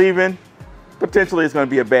water's leaving. Potentially it's going to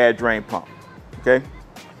be a bad drain pump. Okay.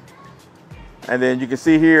 And then you can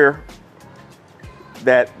see here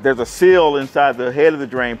that there's a seal inside the head of the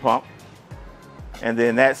drain pump. And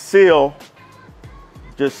then that seal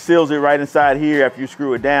just seals it right inside here after you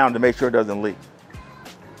screw it down to make sure it doesn't leak.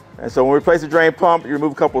 And so when we replace the drain pump, you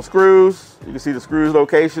remove a couple of screws. You can see the screws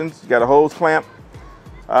locations. You got a hose clamp.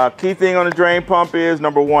 Key thing on the drain pump is,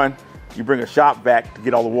 number one, you bring a shop vac to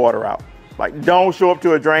get all the water out. Like, don't show up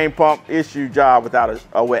to a drain pump issue job without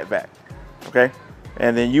a wet vac, okay?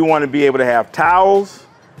 And then you want to be able to have towels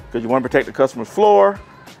because you want to protect the customer's floor,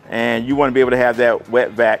 and you want to be able to have that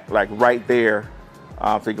wet vac like right there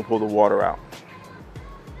so you can pull the water out.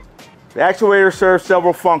 The actuator serves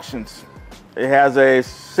several functions. It has a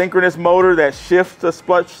synchronous motor that shifts the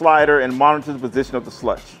splutch slider and monitors the position of the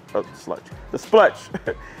splutch.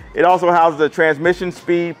 It also houses a transmission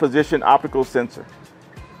speed position optical sensor.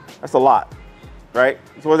 That's a lot, right?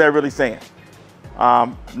 So what is that really saying?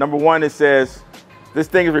 Number one, it says this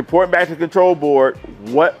thing is reporting back to the control board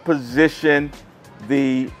what position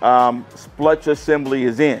the splutch assembly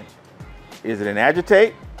is in. Is it in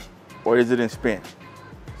agitate or is it in spin?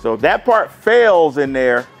 So if that part fails in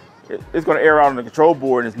there, it's going to error out on the control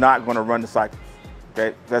board and it's not going to run the cycles.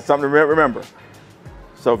 Okay, that's something to remember.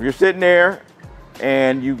 So if you're sitting there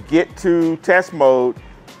and you get to test mode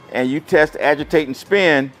and you test agitate and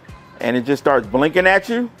spin and it just starts blinking at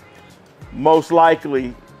you, most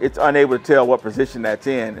likely it's unable to tell what position that's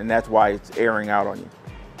in, and that's why it's airing out on you.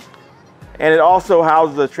 And it also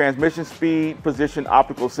houses a transmission speed position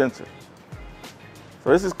optical sensor. So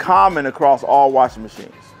this is common across all washing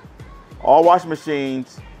machines. All washing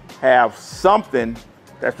machines have something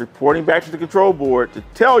that's reporting back to the control board to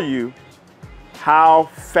tell you how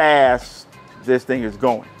fast this thing is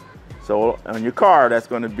going. So on your car, that's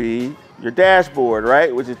going to be your dashboard,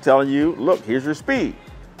 right? Which is telling you, look, here's your speed.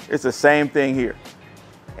 It's the same thing here.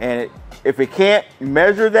 And if it can't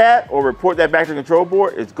measure that or report that back to the control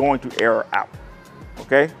board, it's going to error out,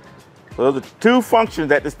 okay? So those are two functions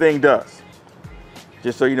that this thing does,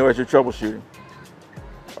 just so you know as you're troubleshooting,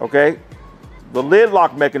 okay? The lid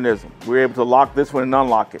lock mechanism, we're able to lock this one and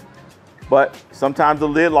unlock it, but sometimes the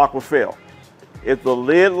lid lock will fail. If the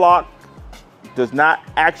lid lock does not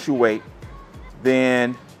actuate,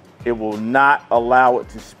 then it will not allow it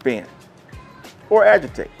to spin or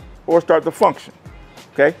agitate or start the function,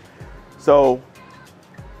 okay? So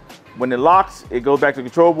when it locks, it goes back to the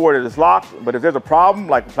control board and it's locked, but if there's a problem,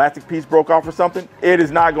 like a plastic piece broke off or something, it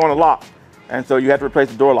is not going to lock. And so you have to replace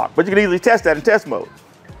the door lock. But you can easily test that in test mode.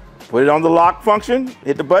 Put it on the lock function,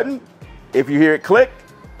 hit the button. If you hear it click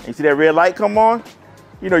and you see that red light come on,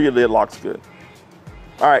 you know your lid lock's good.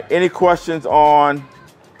 All right, any questions on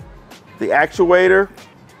the actuator,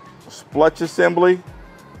 splutch assembly,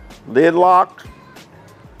 lid lock?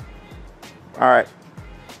 All right,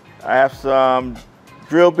 I have some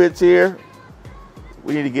drill bits here.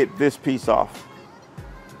 We need to get this piece off.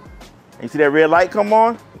 And you see that red light come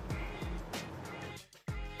on?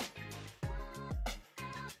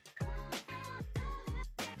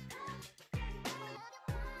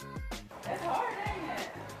 That's hard, ain't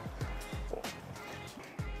it?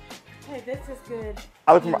 Hey, this is good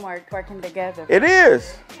teamwork working together. It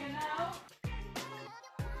is. You know?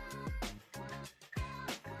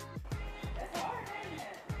 That's hard, ain't it?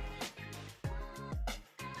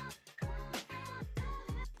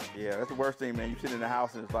 Yeah, that's the worst thing, man. You sit in the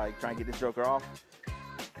house and it's like trying to get this joker off.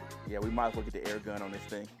 Yeah, we might as well get the air gun on this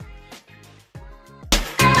thing.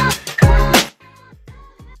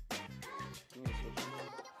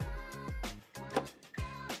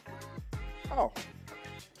 Oh,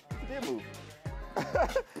 it did move. Yeah,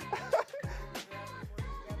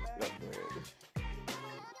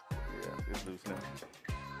 it's loose now.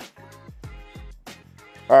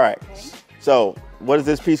 All right, so what is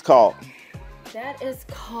this piece called? That is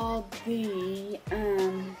called the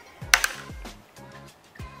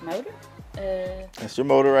motor. That's your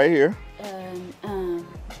motor right here.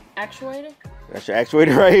 Actuator. That's your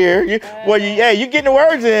actuator right here. You're getting the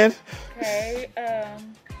words in. Okay.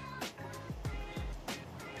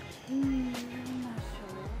 I'm not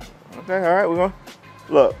sure. Okay, all right.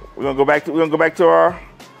 We're gonna go back to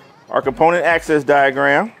our component access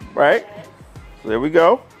diagram, right? Yes. So there we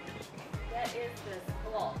go. That is the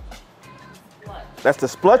splutch. That's the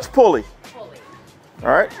splutch pulley. Pulley. All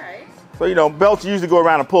right. All right. So So, you know, belts usually go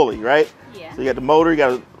around a pulley, right? Yeah. So you got the motor, you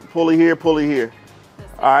got a pulley here, pulley here.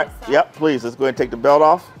 All right, yep, please, let's go ahead and take the belt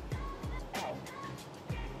off.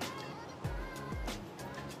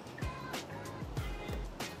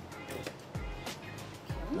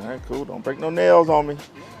 All right, cool, don't break no nails on me.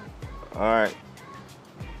 All right.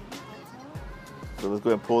 So let's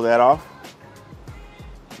go ahead and pull that off.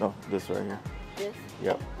 No, this right here. This?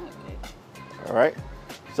 Yep. Okay. All right.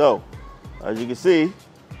 So, as you can see,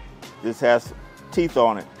 this has teeth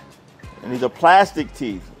on it. And these are plastic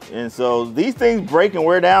teeth. And so these things break and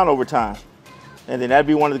wear down over time. And then that'd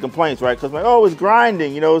be one of the complaints, right? Because like, oh, it's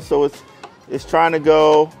grinding, you know, so it's trying to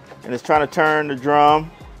go and it's trying to turn the drum.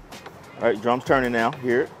 All right, drum's turning now,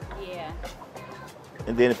 hear it? Yeah.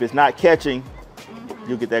 And then if it's not catching,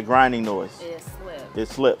 you'll get that grinding noise. It slips. It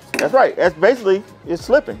slips. That's right. That's basically, it's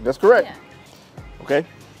slipping. That's correct. Yeah. Okay.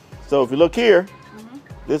 So if you look here,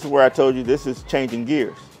 this is where I told you this is changing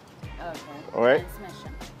gears. Okay. All right.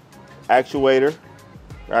 Transmission. Actuator.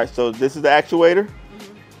 All right. So this is the actuator.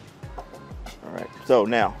 All right. So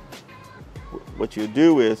now, what you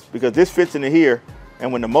do is, because this fits into here,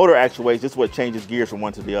 and when the motor actuates, this is what changes gears from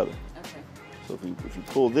one to the other. Okay. So if you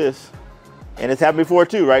pull this, and it's happened before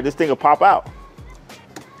too, right? This thing will pop out,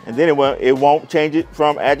 and then it won't change it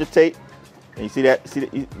from agitate. And you see that? See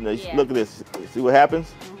that? Yeah. Look at this. See what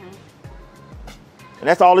happens? And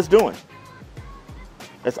that's all it's doing.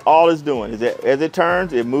 That's all it's doing. Is that as it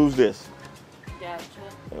turns, it moves this,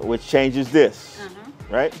 Gotcha. which changes this,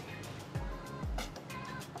 right?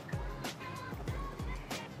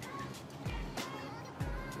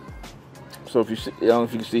 So if you see, I don't know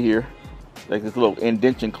if you can see here, like this little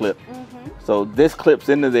indentation clip. So this clips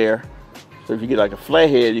into there. So if you get like a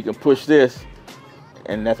flathead, you can push this,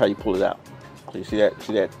 and that's how you pull it out. So you see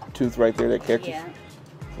that tooth right there that catches? Yeah.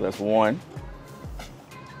 So that's one.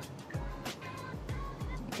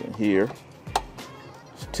 And here,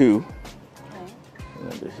 it's two. Okay.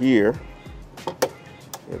 And under here,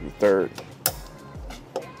 it'll be third.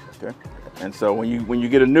 Okay. And so when you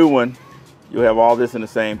get a new one, you'll have all this in the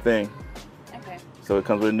same thing. Okay. So it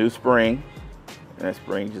comes with a new spring, and that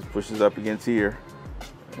spring just pushes up against here.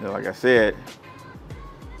 And like I said,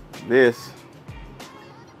 this,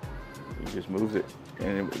 it just moves it.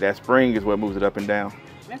 And that spring is what moves it up and down.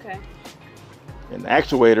 Okay. And the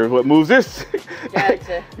actuator is what moves this.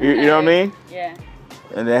 Gotcha. you know what I mean? Yeah.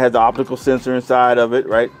 And it has the optical sensor inside of it,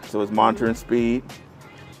 right? So it's monitoring speed.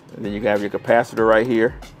 And then you have your capacitor right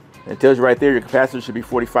here. And it tells you right there your capacitor should be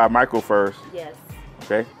 45 microfarads. Yes.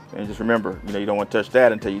 Okay? And just remember, you know, you don't want to touch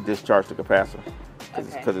that until you discharge the capacitor,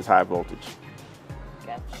 because it's high voltage.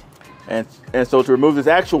 Gotcha. And so to remove this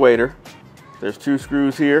actuator, there's two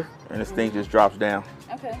screws here, and this thing just drops down.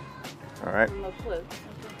 Okay. All right? No clue. Okay.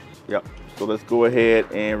 Yep. So let's go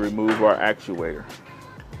ahead and remove our actuator.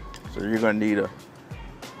 So you're going to need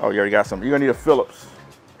oh, you already got some. You're going to need a Phillips.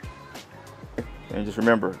 And just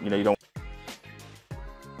remember, you know, you don't.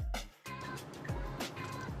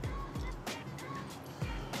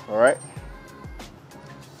 All right.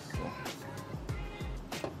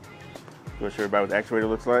 So, show everybody what the actuator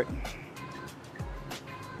looks like.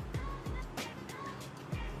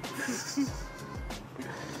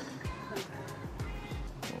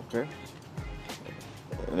 Okay.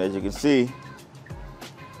 And as you can see,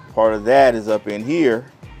 part of that is up in here,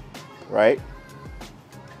 right?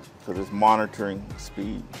 Because it's monitoring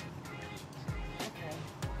speed.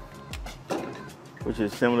 Okay. Which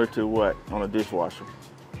is similar to what on a dishwasher?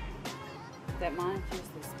 That monitors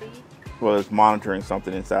the speed? Well, it's monitoring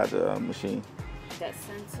something inside the machine. That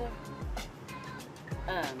sensor?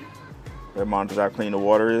 That monitors how clean the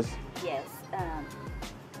water is. Yes.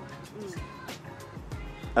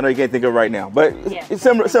 I know you can't think of it right now, but Yeah. it's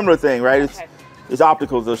similar thing, right? Okay. It's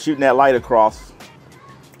optical, so shooting that light across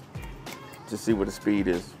to see what the speed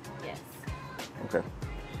is. Yes. Okay.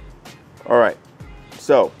 All right.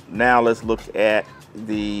 So now let's look at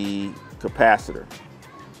the capacitor.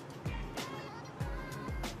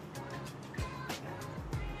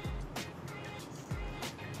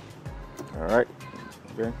 All right.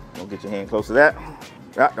 Okay. Don't get your hand close to that.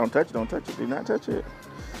 Ah, don't touch it. Don't touch it. Do not touch it.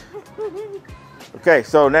 Okay.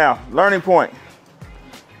 So now, learning point.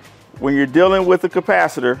 When you're dealing with a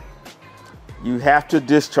capacitor, you have to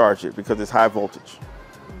discharge it because it's high voltage.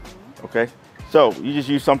 Okay. So you just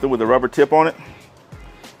use something with a rubber tip on it.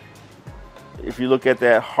 If you look at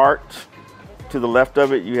that heart to the left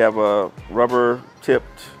of it, you have a rubber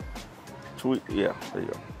tipped tweet. Yeah, there you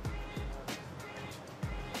go.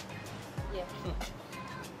 Yeah.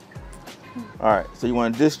 All right, so you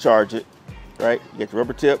want to discharge it, right? You get the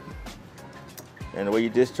rubber tip, and the way you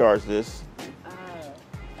discharge this,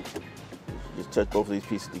 you just touch both of these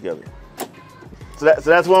pieces together.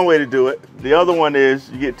 that's one way to do it. The other one is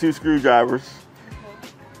you get 2 screwdrivers.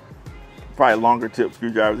 Probably longer tip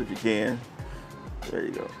screwdrivers if you can. There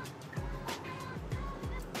you go.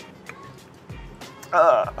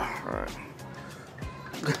 All right.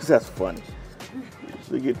 That's funny.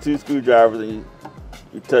 So you get 2 screwdrivers and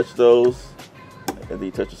you touch those, and then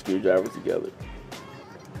you touch the screwdrivers together.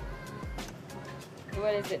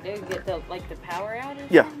 What does it do? Get the power out? Or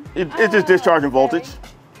Yeah, it's just discharging voltage.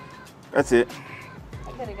 That's it.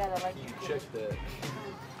 I could have got it like you check that.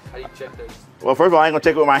 How do you check those? Well, first of all, I ain't gonna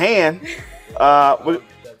check it with my hand.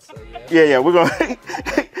 Yeah, we're gonna.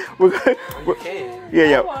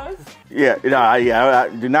 I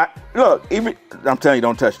do not look. Even I'm telling you,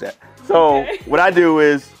 don't touch that. So what I do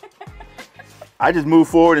is, I just move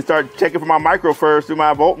forward and start checking for my micro first through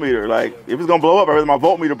my voltmeter. Like if it's gonna blow up, I'd rather my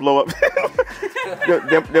voltmeter blow up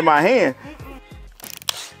than my hand.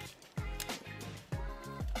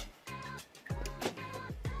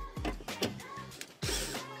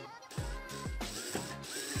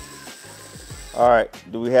 All right,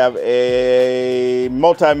 do we have a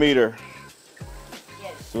multimeter?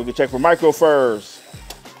 Yes. So we can check for micro first.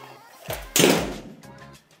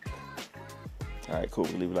 All right, cool,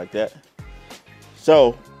 we'll leave it like that.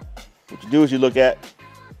 So what you do is you look at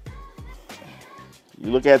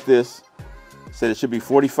this, said it should be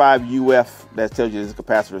 45 UF, that tells you this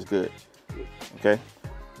capacitor is good, okay?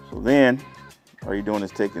 So then, all you're doing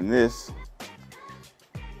is taking this,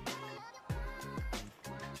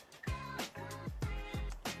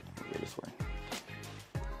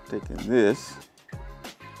 taking this,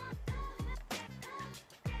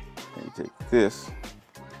 and you take this,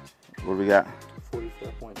 what do we got?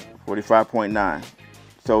 45.9. 45.9.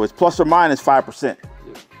 So it's plus or minus 5%,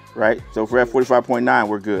 Yep. right? So if we're at 45.9,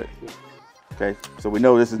 we're good. Yep. Okay, so we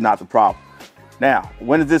know this is not the problem. Now,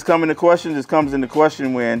 when does this come into question? This comes into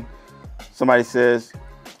question when somebody says,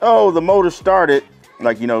 oh, the motor started,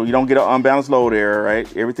 like, you know, you don't get an unbalanced load error,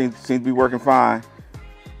 right? Everything seems to be working fine.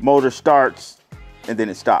 Motor starts, and then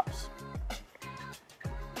it stops.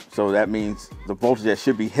 So that means the voltage that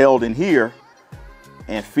should be held in here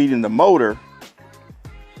and feeding the motor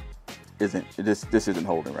this isn't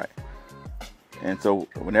holding right. And so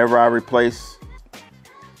whenever I replace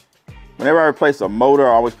a motor,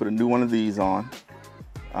 I always put a new one of these on.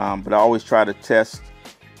 But I always try to test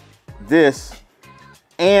this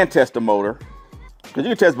and test the motor, because you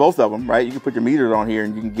can test both of them, right? You can put your meters on here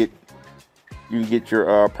and you can get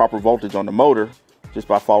your proper voltage on the motor just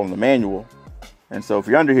by following the manual. And so if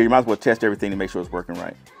you're under here, you might as well test everything to make sure it's working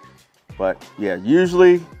right. But yeah,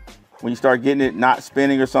 usually when you start getting it not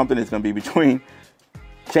spinning or something, it's going to be between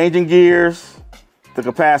changing gears, the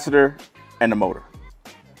capacitor, and the motor.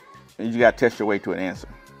 And you got to test your way to an answer.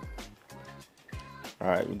 All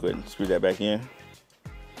right, we'll go ahead and screw that back in.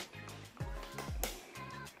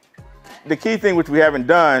 The key thing which we haven't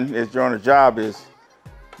done is during the job is,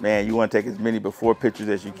 man, you want to take as many before pictures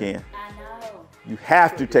as you can. I know. You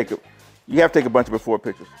have to take a bunch of before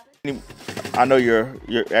pictures. I know your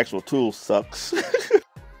actual tool sucks.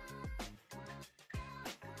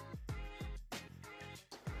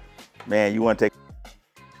 Man, you want to take.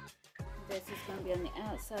 This is going to be on the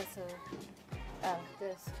outside, so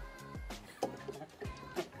this.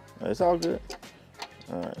 It's all good.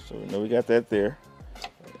 All right, so we know we got that there.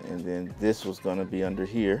 And then this was going to be under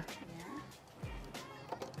here. Yeah.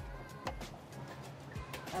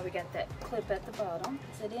 Oh, we got that clip at the bottom.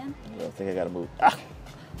 Is it in? I think I got to move. Ah.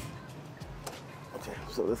 Okay,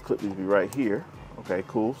 so this clip needs to be right here. Okay,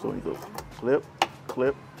 cool. So we go clip,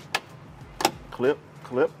 clip, clip,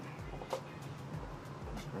 clip.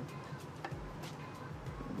 Okay.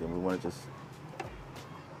 And then we want to just.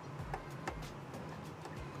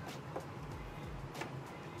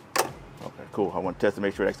 Okay, cool. I want to test to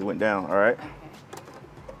make sure it actually went down. All right.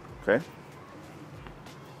 Okay.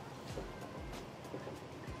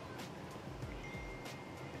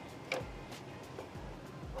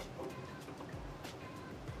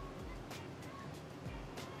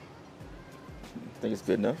 I think it's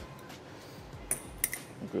good enough.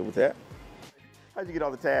 I'm good with that. How'd you get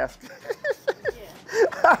all the tasks?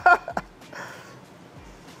 Yeah.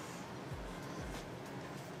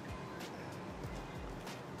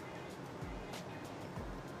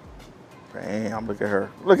 Damn, look at her.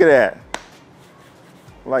 Look at that.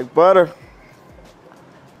 Like butter.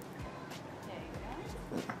 There you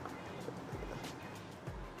go.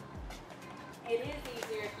 It is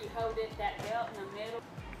easier if you hold it that belt in the middle.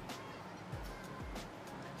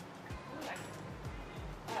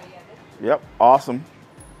 Oh yeah, this Yep, awesome.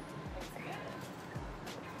 looks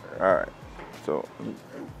good. All right, so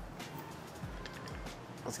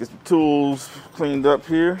let's get some tools cleaned up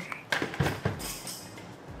here.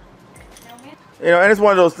 You know, and it's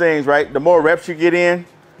one of those things, right? The more reps you get in,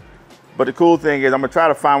 but the cool thing is I'm gonna try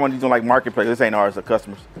to find one of these on like Marketplace. This ain't ours, the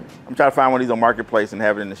customers. I'm trying to find one of these on Marketplace and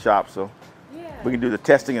have it in the shop so we can do the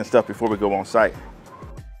testing and stuff before we go on site.